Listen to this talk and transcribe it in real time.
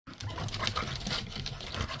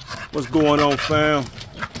What's going on, fam?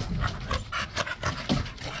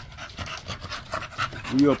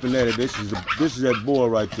 We up and at it. This is that boy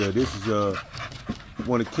right there. This is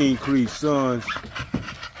one of King Creed's sons.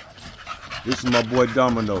 This is my boy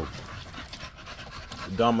Domino.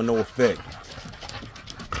 The Domino Effect.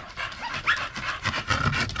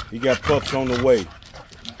 He got pups on the way.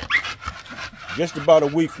 Just about a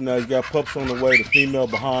week from now, he's got pups on the way. The female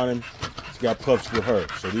behind him, he's got pups with her.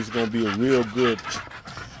 So this is gonna be a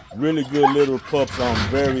really good little pup. So I'm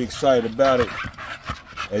very excited about it.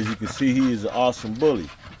 As you can see, he is an awesome bully.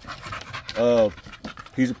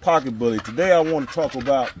 He's a pocket bully. Today I want to talk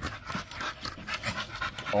about,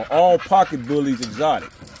 are all pocket bullies exotic?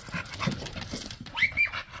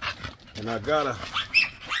 And I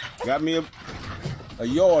got me a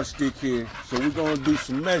yardstick here, so we're gonna do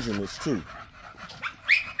some measurements too.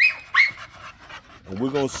 And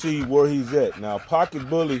we're gonna see where he's at. Now, a pocket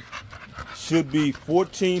bully should be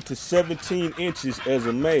 14 to 17 inches as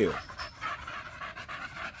a male.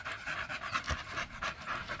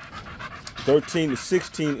 13 to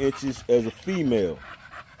 16 inches as a female.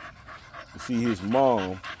 You see his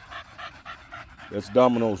mom. That's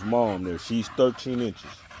Domino's mom there. She's 13 inches.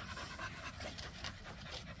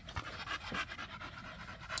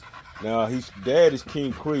 Now, his dad is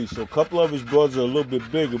King Creed, so a couple of his brothers are a little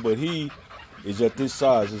bit bigger, but he is at this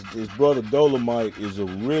size. His brother Dolomite is a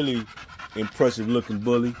really impressive looking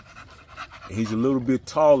bully. He's a little bit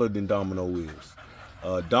taller than Domino is.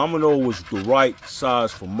 Domino was the right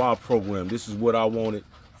size for my program. This is what I wanted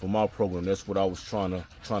for my program. That's what I was trying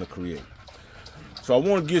to create. So I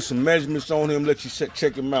want to get some measurements on him, let you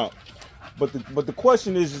check him out. But the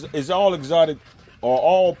question is all exotic, are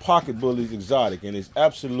all pocket bullies exotic? And it's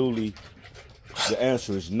absolutely, the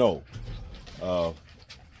answer is no. There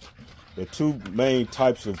are two main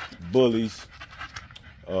types of bullies,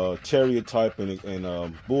 terrier type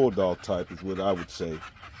and bulldog type is what I would say.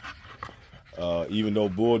 Even though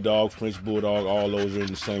bulldog, French bulldog, all those are in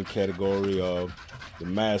the same category. The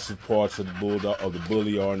massive parts of the bulldog, of the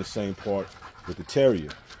bully, are in the same part with the terrier.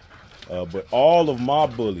 But all of my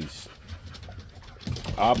bullies,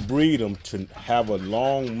 I breed them to have a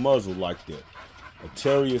long muzzle like that, a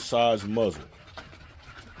terrier-sized muzzle.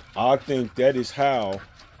 I think that is how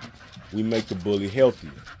we make the bully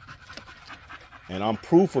healthier. And I'm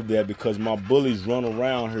proof of that because my bullies run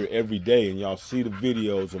around here every day, and y'all see the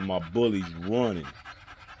videos of my bullies running.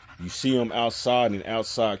 You see them outside in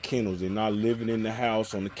outside kennels. They're not living in the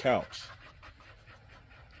house on the couch.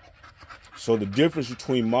 So the difference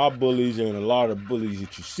between my bullies and a lot of bullies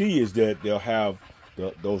that you see is that they'll have,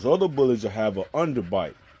 those other bullies will have an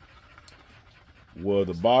underbite, where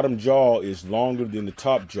the bottom jaw is longer than the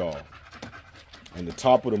top jaw, and the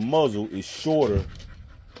top of the muzzle is shorter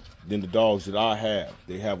than the dogs that I have.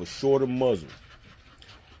 They have a shorter muzzle.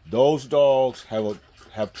 Those dogs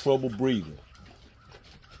have trouble breathing,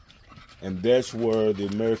 and that's where the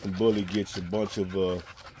American bully gets a bunch of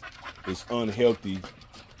its unhealthy,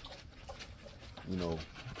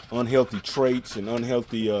 unhealthy traits and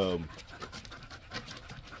unhealthy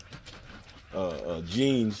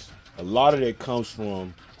genes. A lot of that comes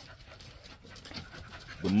from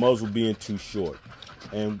the muzzle being too short.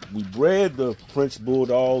 And we bred the French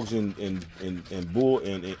bulldogs and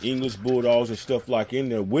English bulldogs and stuff like in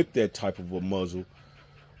there with that type of a muzzle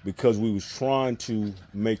because we was trying to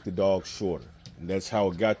make the dog shorter. And that's how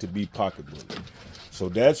it got to be pocket bully. So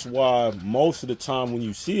that's why most of the time when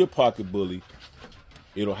you see a pocket bully,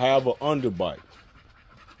 it'll have an underbite.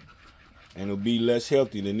 And it'll be less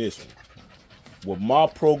healthy than this one. What my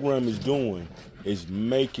program is doing is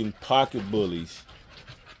making pocket bullies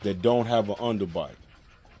that don't have an underbite.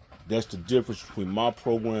 That's the difference between my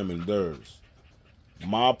program and theirs.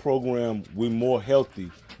 My program, we're more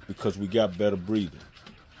healthy because we got better breathing.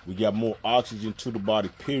 We got more oxygen to the body,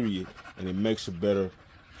 period, and it makes a better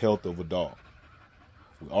health of a dog.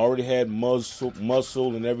 We already had muscle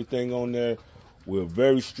and everything on there. We're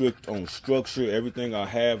very strict on structure. Everything I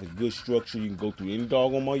have is good structure. You can go through any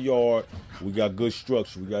dog on my yard. We got good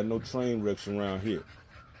structure. We got no train wrecks around here.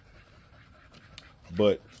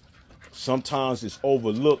 But sometimes it's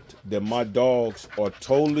overlooked that my dogs are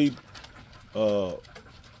totally a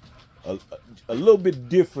little bit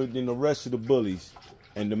different than the rest of the bullies.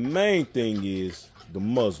 And the main thing is the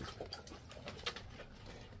muzzle.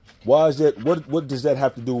 Why is that? What does that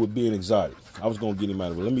have to do with being exotic? I was going to get him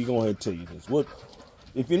out of it. Let me go ahead and tell you this.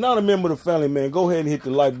 If you're not a member of the family, man, go ahead and hit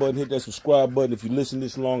the like button, hit that subscribe button. If you listen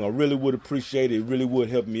this long, I really would appreciate it. It really would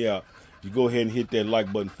help me out. You go ahead and hit that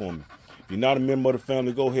like button for me. If you're not a member of the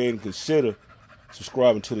family, go ahead and consider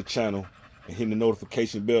subscribing to the channel and hitting the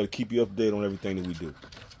notification bell to keep you updated on everything that we do.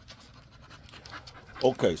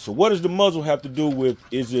 Okay, so what does the muzzle have to do with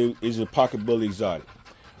is a pocket bully exotic?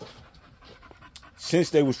 Since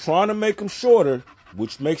they was trying to make them shorter,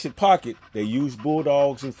 which makes it pocket, they used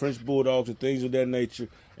bulldogs and French bulldogs and things of that nature,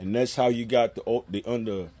 and that's how you got the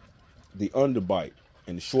underbite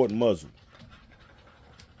and the short muzzle.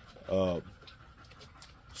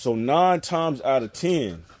 So 9 times out of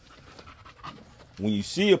 10, when you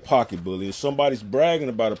see a pocket bully and somebody's bragging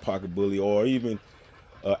about a pocket bully or even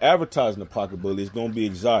advertising a pocket bully, it's going to be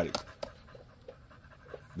exotic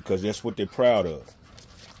because that's what they're proud of.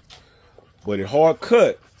 But at Hard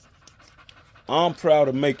Cut, I'm proud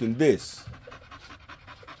of making this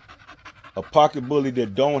a pocket bully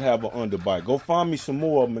that don't have an underbite. Go find me some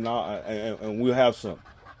more of them and we'll have some.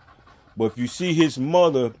 But if you see his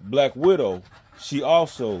mother, Black Widow, she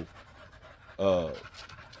also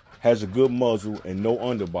has a good muzzle and no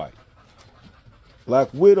underbite. Black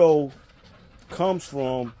Widow comes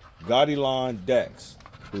from Gotti Dax,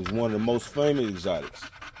 who's one of the most famous exotics.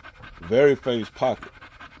 Very famous pocket.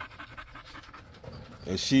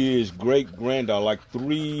 And she is great-granddaughter, like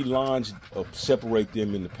 3 lines separate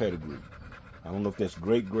them in the pedigree. I don't know if that's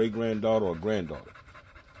great-great-granddaughter or granddaughter.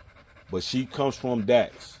 But she comes from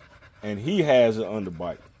Dax. And he has an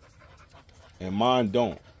underbite. And mine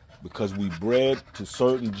don't. Because we bred to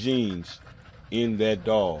certain genes in that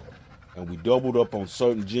dog. And we doubled up on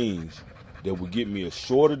certain genes that would get me a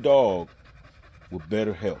shorter dog with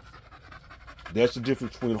better health. That's the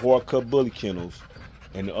difference between Hard Cut Bully Kennels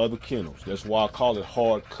and the other kennels. That's why I call it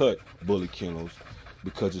Hard Cut Bully Kennels,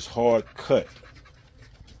 because it's hard cut.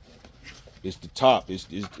 It's the top. It's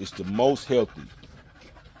the most healthy.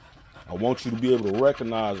 I want you to be able to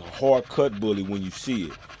recognize a hard cut bully when you see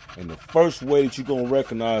it. And the first way that you're going to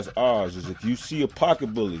recognize ours is if you see a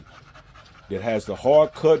pocket bully that has the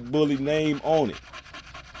Hard Cut Bully name on it,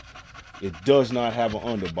 it does not have an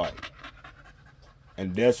underbite.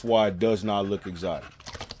 And that's why it does not look exotic.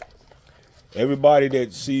 Everybody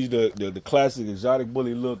that sees the classic exotic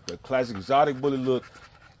bully look, the classic exotic bully look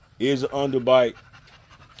is an underbite,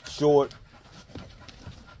 short,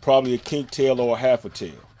 probably a kink tail or a half a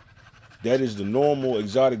tail. That is the normal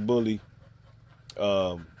exotic bully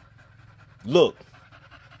look.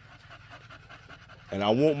 And I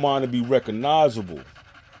want mine to be recognizable.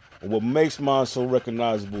 And what makes mine so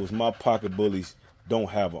recognizable is my pocket bullies don't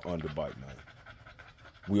have an underbite, man.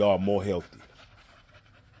 We are more healthy.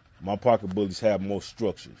 My pocket bullies have more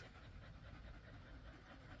structure.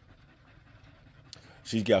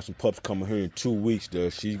 She's got some pups coming here in 2 weeks,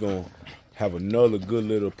 though. She's gonna have another good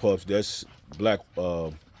little pups. That's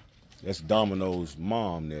that's Domino's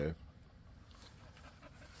mom there.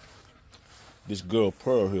 This girl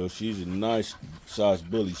Pearl here, she's a nice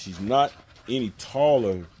sized bully. She's not any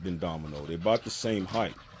taller than Domino. They're about the same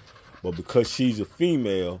height. But because she's a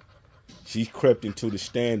female, she's crept into the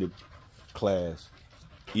standard class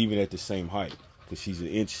even at the same height, because she's an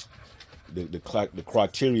inch, the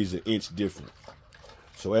criteria is an inch different.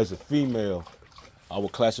 So as a female, I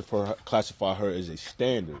would classify her as a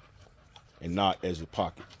standard and not as a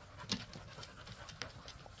pocket.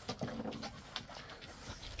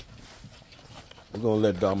 We're gonna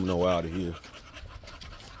let Domino out of here.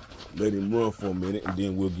 Let him run for a minute, and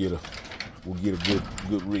then we'll get a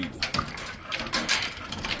good reading.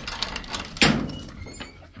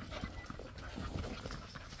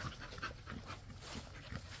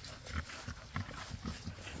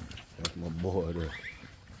 That's my boy there.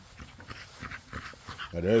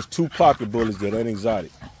 Now there's 2 pocket bullies that ain't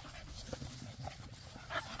exotic.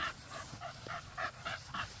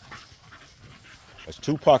 There's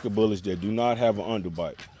 2 pocket bullies that do not have an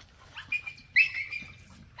underbite.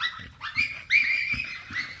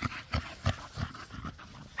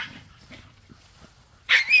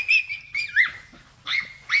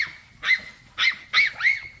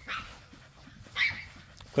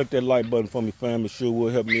 Click that like button for me, fam. It sure will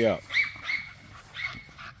help me out.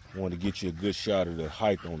 I want to get you a good shot of the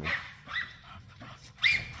height on them.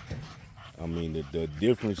 I mean, the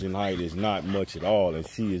difference in height is not much at all, and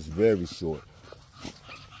she is very short.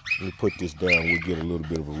 Let me put this down. We'll get a little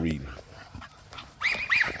bit of a reading.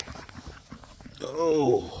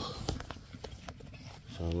 Oh,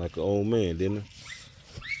 sound like an old man, didn't it?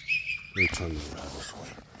 Let me turn this around this way.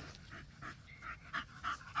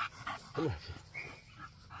 Come on.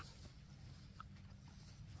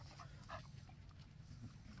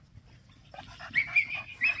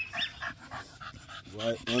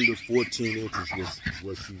 Right under 14 inches was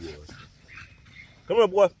what she was. Come here,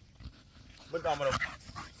 boy. Put Domino.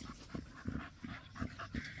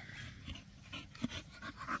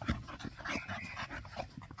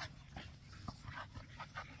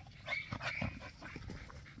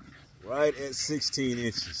 Right at 16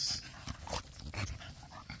 inches.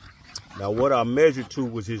 Now what I measured to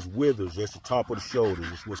was his withers. That's the top of the shoulder.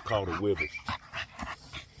 It's what's called a withers.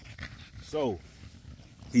 So,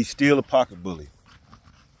 he's still a pocket bully.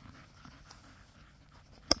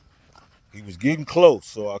 He was getting close,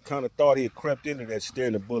 so I kind of thought he had crept into that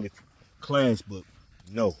Staring the Bully clans book.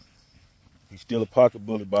 No. He's still a pocket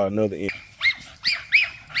bully by another inch.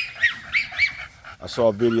 I saw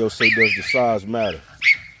a video say, does the size matter?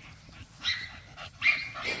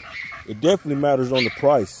 It definitely matters on the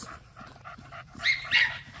price.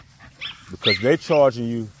 Because they're charging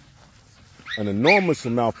you an enormous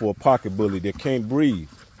amount for a pocket bully that can't breathe.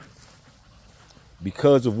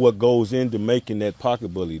 Because of what goes into making that pocket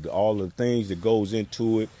bully, all the things that goes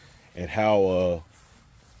into it, and how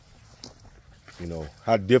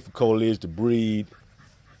how difficult it is to breed,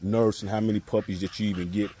 nurse, and how many puppies that you even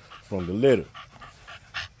get from the litter.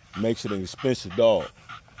 Makes it an expensive dog.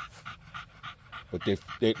 But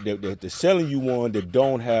they're selling you one that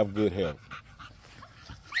don't have good health.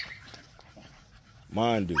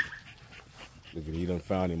 Mine do. Look at, he done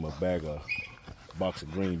found him a box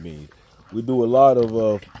of green beans. We do a lot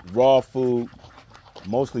of raw food.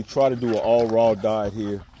 Mostly try to do an all raw diet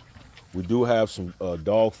here. We do have some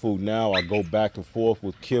dog food now. I go back and forth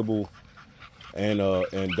with kibble and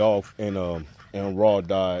dog and raw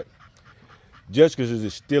diet. Just because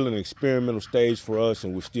it's still an experimental stage for us,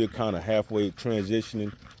 and we're still kind of halfway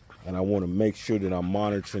transitioning, and I want to make sure that I'm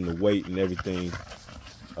monitoring the weight and everything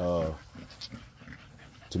to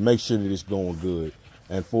make sure that it's going good.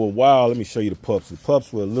 And for a while, let me show you the pups. The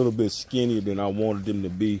pups were a little bit skinnier than I wanted them to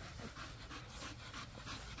be.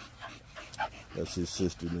 That's his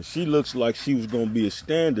sister. And she looks like she was going to be a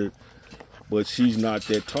standard, but she's not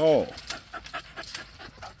that tall.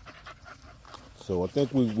 So I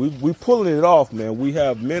think we pulling it off, man. We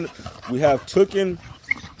have taken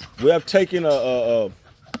a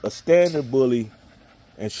standard bully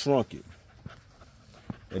and shrunk it.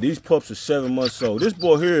 And these pups are 7 months old. This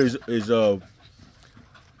boy here is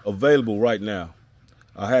available right now.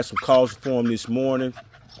 I had some calls for him this morning.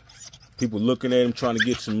 People looking at him, trying to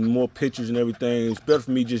get some more pictures and everything. It's better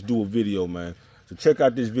for me just do a video, man. So check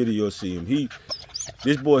out this video, see him.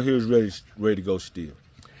 This boy here is ready to go still.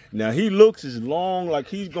 Now he looks as long like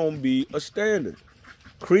he's gonna be a standard.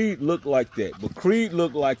 Creed looked like that, but Creed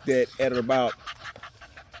looked like that at about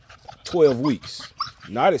 12 weeks,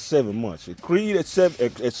 not at 7 months. At Creed at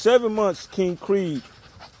 7 months, King Creed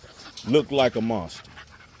looked like a monster.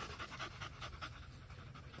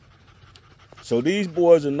 So these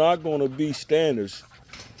boys are not going to be standards,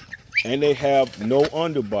 and they have no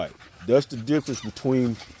underbite. That's the difference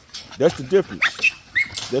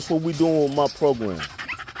That's what we're doing with my program.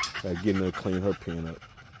 Gotta get in there, clean her pen up.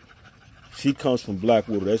 She comes from Black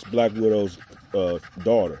Widow. That's Black Widow's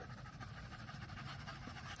daughter.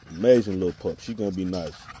 Amazing little pup. She's gonna be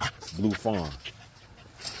nice. Blue fawn.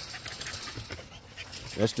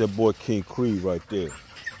 That's that boy King Creed right there.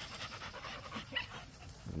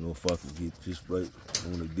 I don't know if I can get just right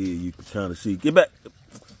on the deal. You can kind of see. Get back.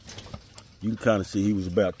 You can kind of see he was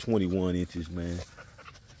about 21 inches, man.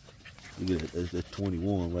 Look at that. That's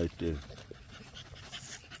 21 right there.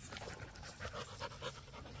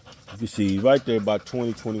 You can see right there about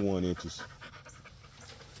 20, 21 inches.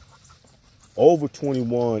 Over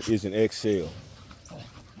 21 is an XL.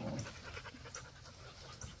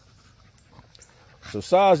 So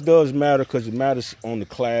size does matter because it matters on the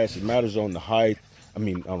class. It matters on the height. I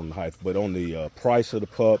mean, not on the height, but on the price of the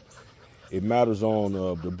pup. It matters on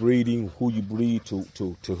the breeding, who you breed to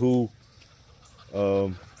who.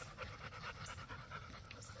 And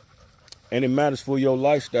it matters for your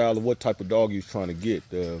lifestyle of what type of dog you're trying to get.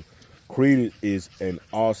 Creed is an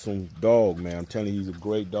awesome dog, man. I'm telling you, he's a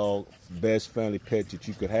great dog. Best family pet that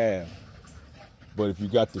you could have. But if you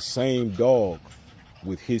got the same dog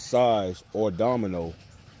with his size or Domino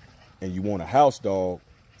and you want a house dog,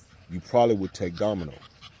 you probably would take Domino.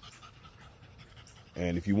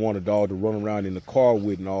 And if you want a dog to run around in the car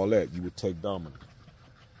with and all that, you would take Domino.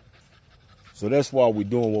 So that's why we're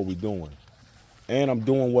doing what we're doing. And I'm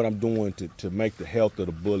doing what I'm doing to make the health of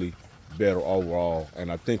the bully better overall.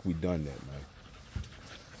 And I think we've done that,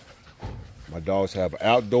 man. My dogs have an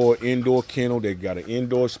outdoor, indoor kennel. They got an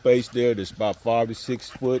indoor space there that's about 5 to 6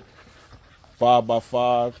 foot, 5 by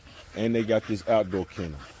 5. And they got this outdoor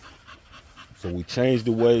kennel. So we changed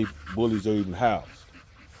the way bullies are even housed.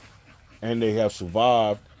 And they have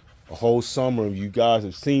survived a whole summer. You guys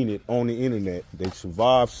have seen it on the internet. They've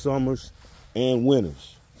survived summers and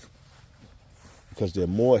winters because they're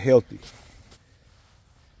more healthy.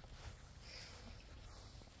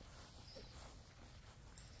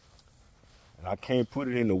 And I can't put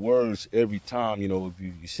it into words every time. You know, if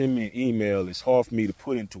you send me an email, it's hard for me to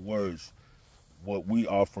put into words what we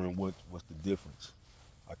offer and what's the difference.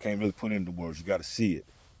 I can't really put it into words. You got to see it.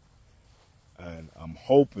 And I'm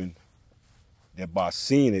hoping that by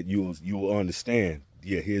seeing it, you'll understand.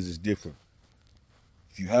 Yeah, his is different.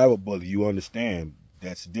 If you have a bully, you understand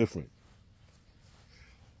that's different.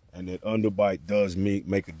 And that underbite does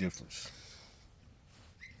make a difference.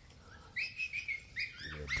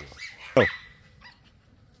 Yeah, boy. Oh.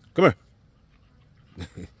 Come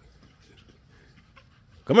here.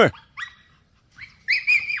 Come here.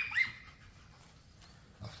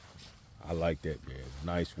 I like that, man.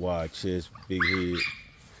 Nice wide chest, big head.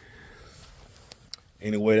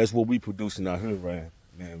 Anyway, that's what we producing out here, right?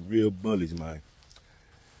 Man, real bullies, man.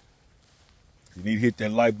 You need to hit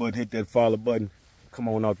that like button, hit that follow button. Come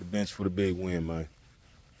on out the bench for the big win, man.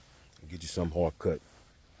 Get you some hard cut.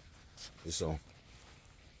 It's on.